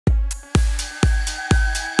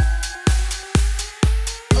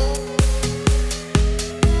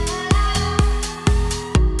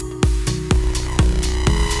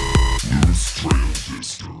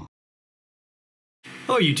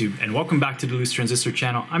Hello YouTube, and welcome back to the Loose Transistor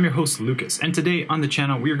channel. I'm your host Lucas, and today on the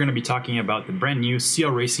channel we are going to be talking about the brand new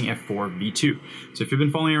CL RACING F4 V2. So if you've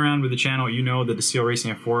been following around with the channel, you know that the CL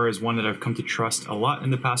RACING F4 is one that I've come to trust a lot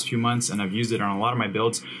in the past few months, and I've used it on a lot of my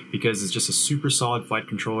builds because it's just a super solid flight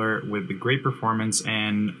controller with great performance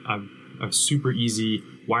and a super easy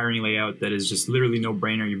wiring layout that is just literally no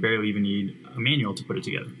brainer. You barely even need a manual to put it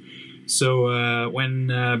together. So when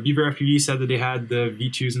Beaver FPV said that they had the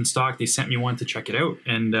V2s in stock, they sent me one to check it out,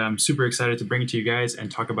 and I'm super excited to bring it to you guys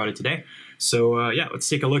and talk about it today. So yeah, let's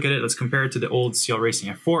take a look at it. Let's compare it to the old CL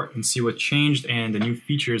RACING F4 and see what changed and the new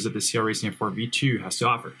features that the CL RACING F4 V2 has to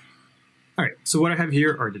offer. Alright, so what I have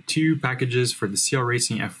here are the two packages for the CL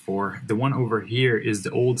RACING F4. The one over here is the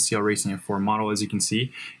old CL RACING F4 model, as you can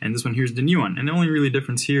see, and this one here is the new one. And the only really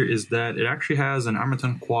difference here is that it actually has an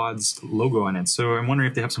Armaton Quads logo on it. So I'm wondering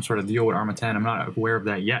if they have some sort of deal with Armaton. I'm not aware of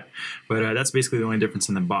that yet, but that's basically the only difference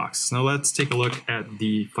in the box. Now let's take a look at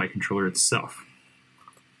the flight controller itself.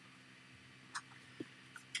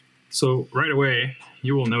 So right away,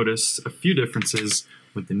 you will notice a few differences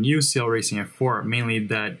with the new CL RACING F4, mainly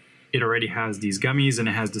that it already has these gummies and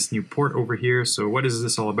it has this new port over here. So what is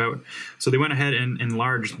this all about? So they went ahead and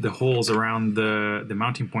enlarged the holes around the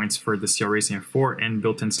mounting points for the CL RACING F4 and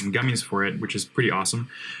built in some gummies for it, which is pretty awesome.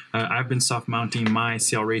 I've been soft mounting my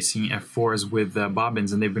CL RACING F4s with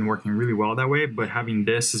bobbins, and they've been working really well that way, but having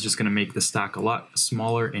this is just going to make the stack a lot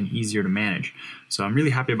smaller and easier to manage. So I'm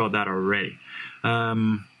really happy about that already.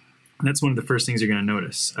 That's one of the first things you're going to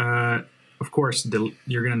notice. Of course,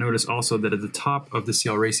 you're going to notice also that at the top of the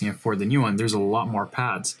CL RACING F4, the new one, there's a lot more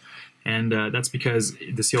pads. And that's because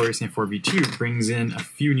the CL RACING F4 V2 brings in a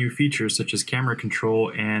few new features such as camera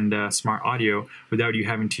control and smart audio without you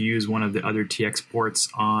having to use one of the other TX ports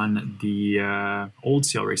on the old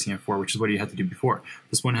CL RACING F4, which is what you had to do before.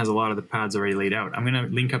 This one has a lot of the pads already laid out. I'm going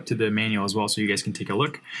to link up to the manual as well so you guys can take a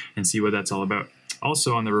look and see what that's all about.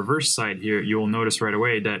 Also, on the reverse side here, you will notice right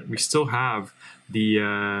away that we still have the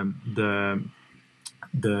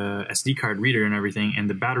SD card reader and everything, and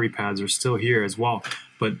the battery pads are still here as well,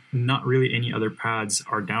 but not really any other pads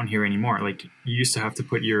are down here anymore. Like, you used to have to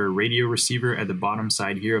put your radio receiver at the bottom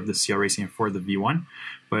side here of the CL RACING F4, the V1,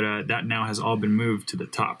 but that now has all been moved to the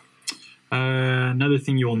top. Another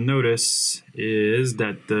thing you'll notice is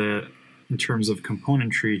that in terms of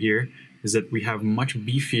componentry here, is that we have much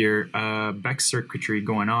beefier Bec circuitry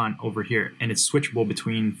going on over here, and it's switchable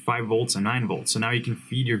between 5 volts and 9 volts. So now you can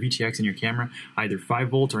feed your VTX and your camera either 5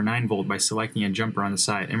 volt or 9 volt by selecting a jumper on the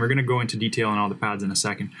side. And we're going to go into detail on all the pads in a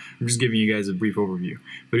second. I'm just giving you guys a brief overview.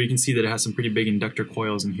 But you can see that it has some pretty big inductor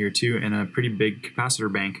coils in here too, and a pretty big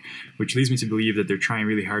capacitor bank, which leads me to believe that they're trying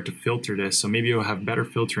really hard to filter this. So maybe it'll have better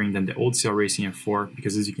filtering than the old CL RACING F4,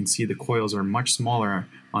 because as you can see, the coils are much smaller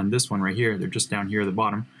on this one right here. They're just down here at the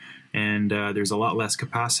bottom. And there's a lot less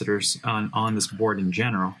capacitors on this board in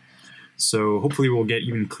general. So hopefully we'll get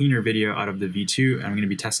even cleaner video out of the V2, and I'm going to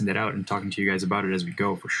be testing that out and talking to you guys about it as we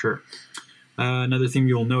go for sure. Another thing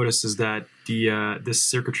you'll notice is that this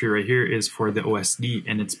circuitry right here is for the Osd,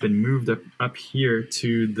 and it's been moved up here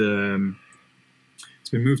to the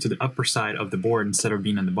upper side of the board instead of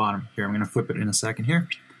being on the bottom. Here, I'm going to flip it in a second here.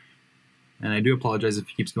 And I do apologize if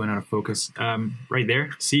it keeps going out of focus. Right there,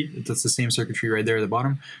 see, that's the same circuitry right there at the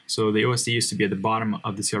bottom. So the Osd used to be at the bottom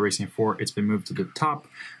of the CL RACING F4. It's been moved to the top,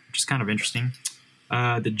 which is kind of interesting.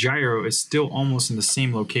 The gyro is still almost in the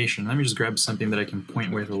same location. Let me just grab something that I can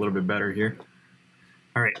point with a little bit better here.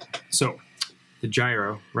 All right, so the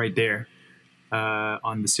gyro right there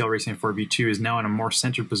on the CL RACING F4 V2 is now in a more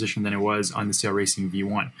centered position than it was on the CL RACING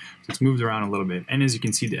V1. So it's moved around a little bit. And as you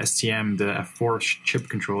can see, the STM, the F4 chip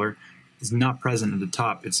controller, is not present at the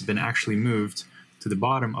top. It's been actually moved to the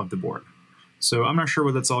bottom of the board. So I'm not sure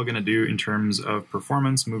what that's all going to do in terms of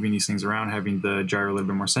performance, moving these things around, having the gyro a little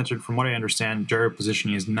bit more centered. From what I understand, gyro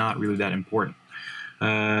positioning is not really that important.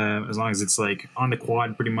 As long as it's like on the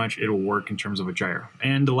quad, pretty much it'll work in terms of a gyro.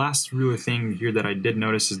 And the last real thing here that I did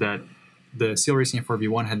notice is that the CL RACING F4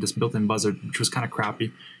 V1 had this built-in buzzer, which was kind of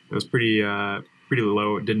crappy. It was pretty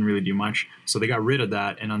low. It didn't really do much. So they got rid of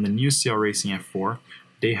that. And on the new CL RACING F4,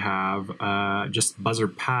 they have just buzzer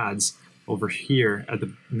pads over here at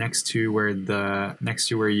the next to where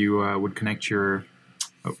you would connect your.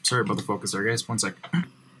 Oh, sorry about the focus there, guys. 1 sec. All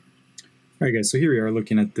right, guys. So here we are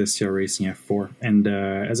looking at the CL RACING F4, and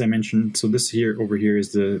as I mentioned, so this here over here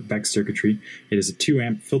is the Bec circuitry. It is a 2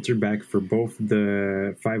 amp filter back for both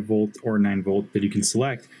the 5 volt or 9 volt that you can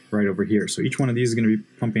select right over here. So each one of these is going to be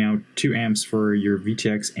pumping out 2 amps for your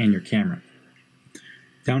VTX and your camera.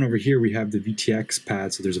 Down over here we have the Vtx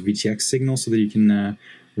Pad, so there's a Vtx signal so that you can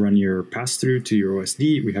run your pass-through to your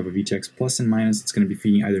OSD. We have a Vtx plus and minus. It's going to be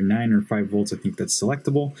feeding either 9 or 5 volts. I think that's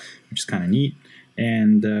selectable, which is kind of neat.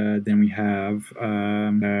 And then we have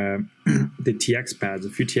the TX pads, a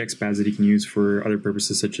few TX pads that you can use for other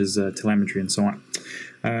purposes such as telemetry and so on.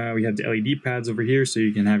 We have the LED pads over here, so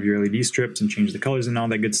you can have your LED strips and change the colors and all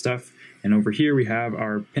that good stuff. And over here we have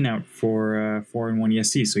our pinout for 4-in-1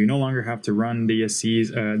 ESC. So you no longer have to run the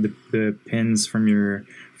ESCs, the pins from your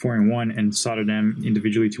 4-in-1 and solder them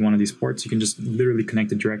individually to one of these ports. You can just literally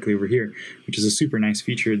connect it directly over here, which is a super nice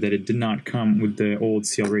feature that it did not come with the old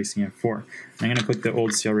CL RACING F4. I'm going to put the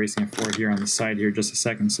old CL RACING F4 here on the side here just a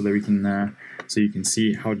second so that we can so you can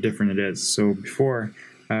see how different it is. So before,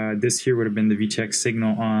 this here would have been the VTX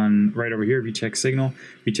signal on right over here, VTX signal,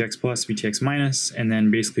 VTX plus, VTX minus, and then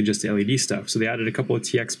basically just the LED stuff. So they added a couple of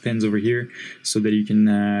TX pins over here so that you can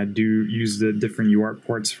use the different Uart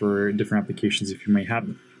ports for different applications if you may have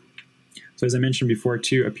them. So as I mentioned before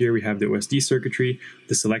too, up here we have the Osd circuitry,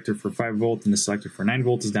 the selector for 5 volt and the selector for 9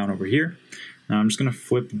 volt is down over here. Now I'm just going to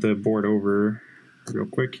flip the board over real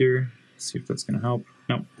quick here, see if that's going to help.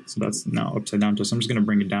 Nope, so that's now upside down. So I'm just going to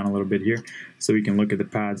bring it down a little bit here so we can look at the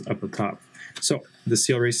pads up at top. So the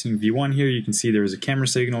CL RACING V1 here, you can see there's a camera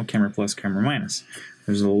signal, camera plus, camera minus.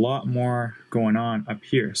 There's a lot more going on up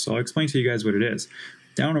here. So I'll explain to you guys what it is.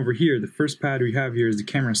 Down over here, the first pad we have here is the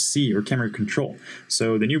camera C, or camera control.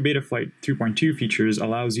 So the new Betaflight 3.2 features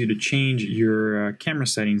allows you to change your camera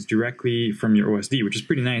settings directly from your OSD, which is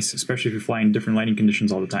pretty nice, especially if you fly in different lighting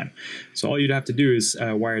conditions all the time. So all you'd have to do is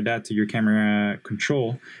wire that to your camera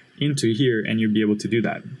control into here, and you'll be able to do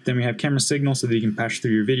that. Then we have camera signal so that you can patch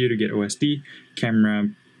through your video to get OSD, camera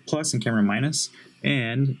plus and camera minus.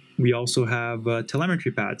 And we also have a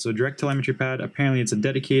telemetry pad. So direct telemetry pad, apparently it's a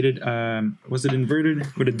dedicated, was it inverted?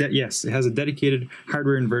 Yes, it has a dedicated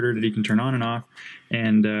hardware inverter that you can turn on and off.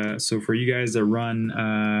 And so for you guys that run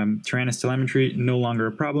Taranis telemetry, no longer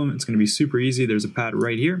a problem. It's going to be super easy. There's a pad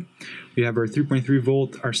right here. We have our 3.3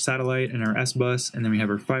 volt, our satellite, and our S bus, and then we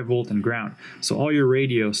have our 5 volt and ground. So all your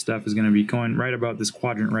radio stuff is going to be going right about this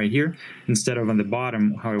quadrant right here, instead of on the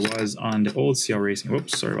bottom how it was on the old CL RACING.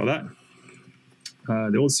 Whoops, sorry about that.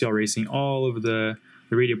 The old CL RACING, all of the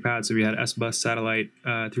radio pads. So we had S bus, satellite,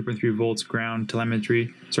 3.3 volts, ground,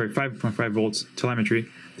 telemetry, sorry, 5.5 volts, telemetry,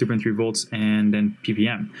 3.3 volts, and then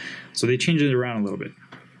PPM. So they changed it around a little bit.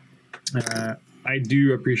 I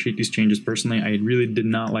do appreciate these changes personally. I really did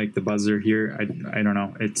not like the buzzer here. I don't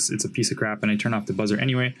know, it's a piece of crap, and I turn off the buzzer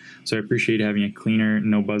anyway, so I appreciate having a cleaner,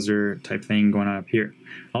 no buzzer type thing going on up here.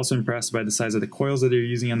 Also impressed by the size of the coils that they're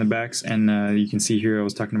using on the backs, and you can see here I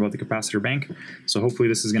was talking about the capacitor bank, so hopefully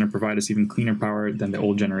this is going to provide us even cleaner power than the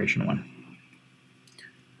old generation one.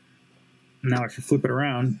 Now if you flip it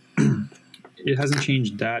around, it hasn't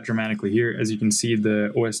changed that dramatically here. As you can see,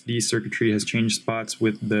 the Osd circuitry has changed spots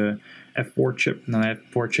with the F4 chip. Now that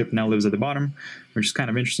F4 chip now lives at the bottom, which is kind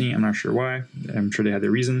of interesting. I'm not sure why. I'm sure they had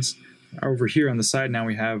their reasons. Over here on the side now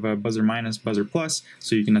we have a buzzer minus, buzzer plus,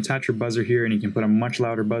 so you can attach your buzzer here and you can put a much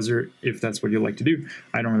louder buzzer if that's what you like to do.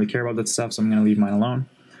 I don't really care about that stuff, so I'm going to leave mine alone.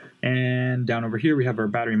 And down over here we have our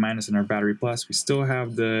battery minus and our battery plus. We still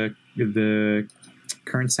have the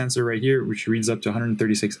current sensor right here, which reads up to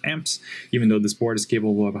 136 amps, even though this board is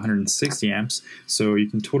capable of 160 amps. So you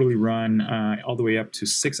can totally run all the way up to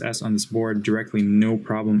 6S on this board directly, no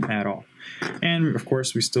problem at all. And of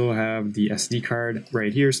course, we still have the SD card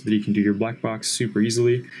right here so that you can do your black box super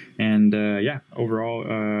easily. And yeah, overall,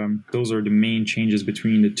 those are the main changes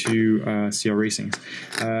between the two CL RACINGs.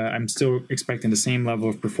 I'm still expecting the same level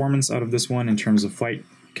of performance out of this one in terms of flight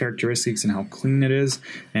characteristics and how clean it is,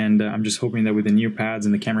 and I'm just hoping that with the new pads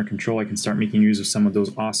and the camera control I can start making use of some of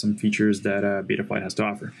those awesome features that Betaflight has to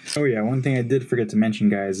offer. Oh yeah, one thing I did forget to mention,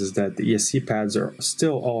 guys, is that the Esc pads are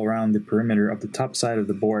still all around the perimeter of the top side of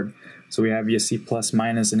the board. So we have Esc plus,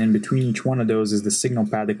 minus, and in between each one of those is the signal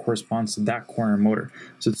pad that corresponds to that corner motor.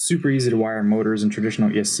 So it's super easy to wire motors in traditional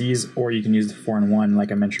Escs, or you can use the 4-in-1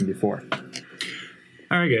 like I mentioned before.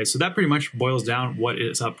 Alright guys, so that pretty much boils down what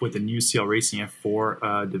is up with the new CL RACING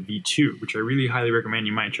F4, the V2, which I really highly recommend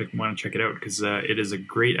you might want to check it out, because it is a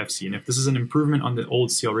great FC. And if this is an improvement on the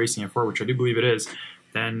old CL RACING F4, which I do believe it is,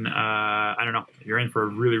 then I don't know, you're in for a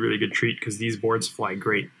really, really good treat, because these boards fly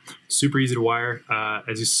great. Super easy to wire.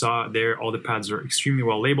 As you saw there, all the pads are extremely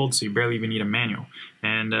well labeled, so you barely even need a manual.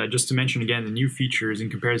 And just to mention again, the new features in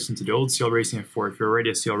comparison to the old CL RACING F4, if you're already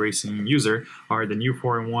a CL RACING user, are the new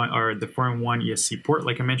 4-in-1 or the 4-in-1 ESC port,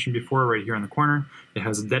 like I mentioned before, right here in the corner. It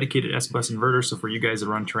has a dedicated S bus inverter, so for you guys that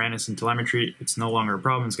run Taranis and telemetry, it's no longer a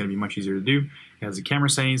problem. It's going to be much easier to do. It has the camera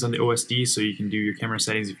settings on the OSD, so you can do your camera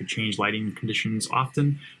settings if you change lighting conditions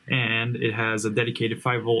often. And it has a dedicated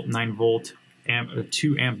 5 volt, 9 volt,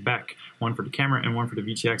 2 amp Beck, one for the camera and one for the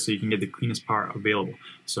VTX, so you can get the cleanest power available.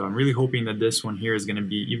 So I'm really hoping that this one here is going to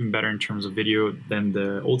be even better in terms of video than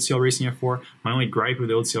the old CL RACING F4. My only gripe with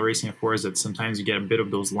the old CL RACING F4 is that sometimes you get a bit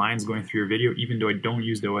of those lines going through your video, even though I don't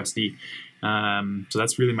use the Osd. So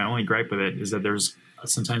that's really my only gripe with it, is that there's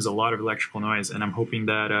sometimes a lot of electrical noise, and I'm hoping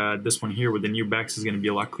that this one here with the new Becks is going to be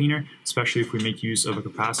a lot cleaner, especially if we make use of a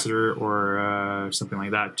capacitor or something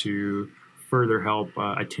like that to further help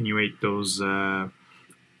attenuate those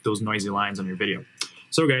noisy lines on your video.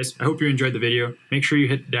 So guys, I hope you enjoyed the video. Make sure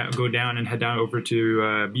you go down and head down over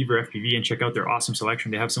to Beaver FPV and check out their awesome selection.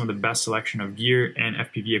 They have some of the best selection of gear and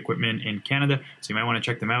FPV equipment in Canada, so you might want to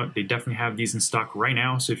check them out. They definitely have these in stock right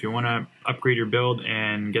now, so if you want to upgrade your build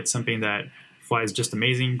and get something that flies just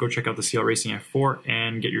amazing, go check out the CL RACING F4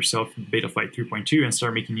 and get yourself Betaflight 3.2 and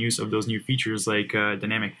start making use of those new features like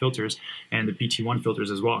dynamic filters and the PT1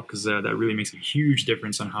 filters as well, because that really makes a huge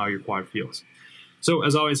difference on how your quad feels. So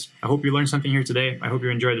as always, I hope you learned something here today. I hope you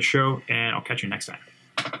enjoyed the show, and I'll catch you next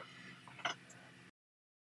time.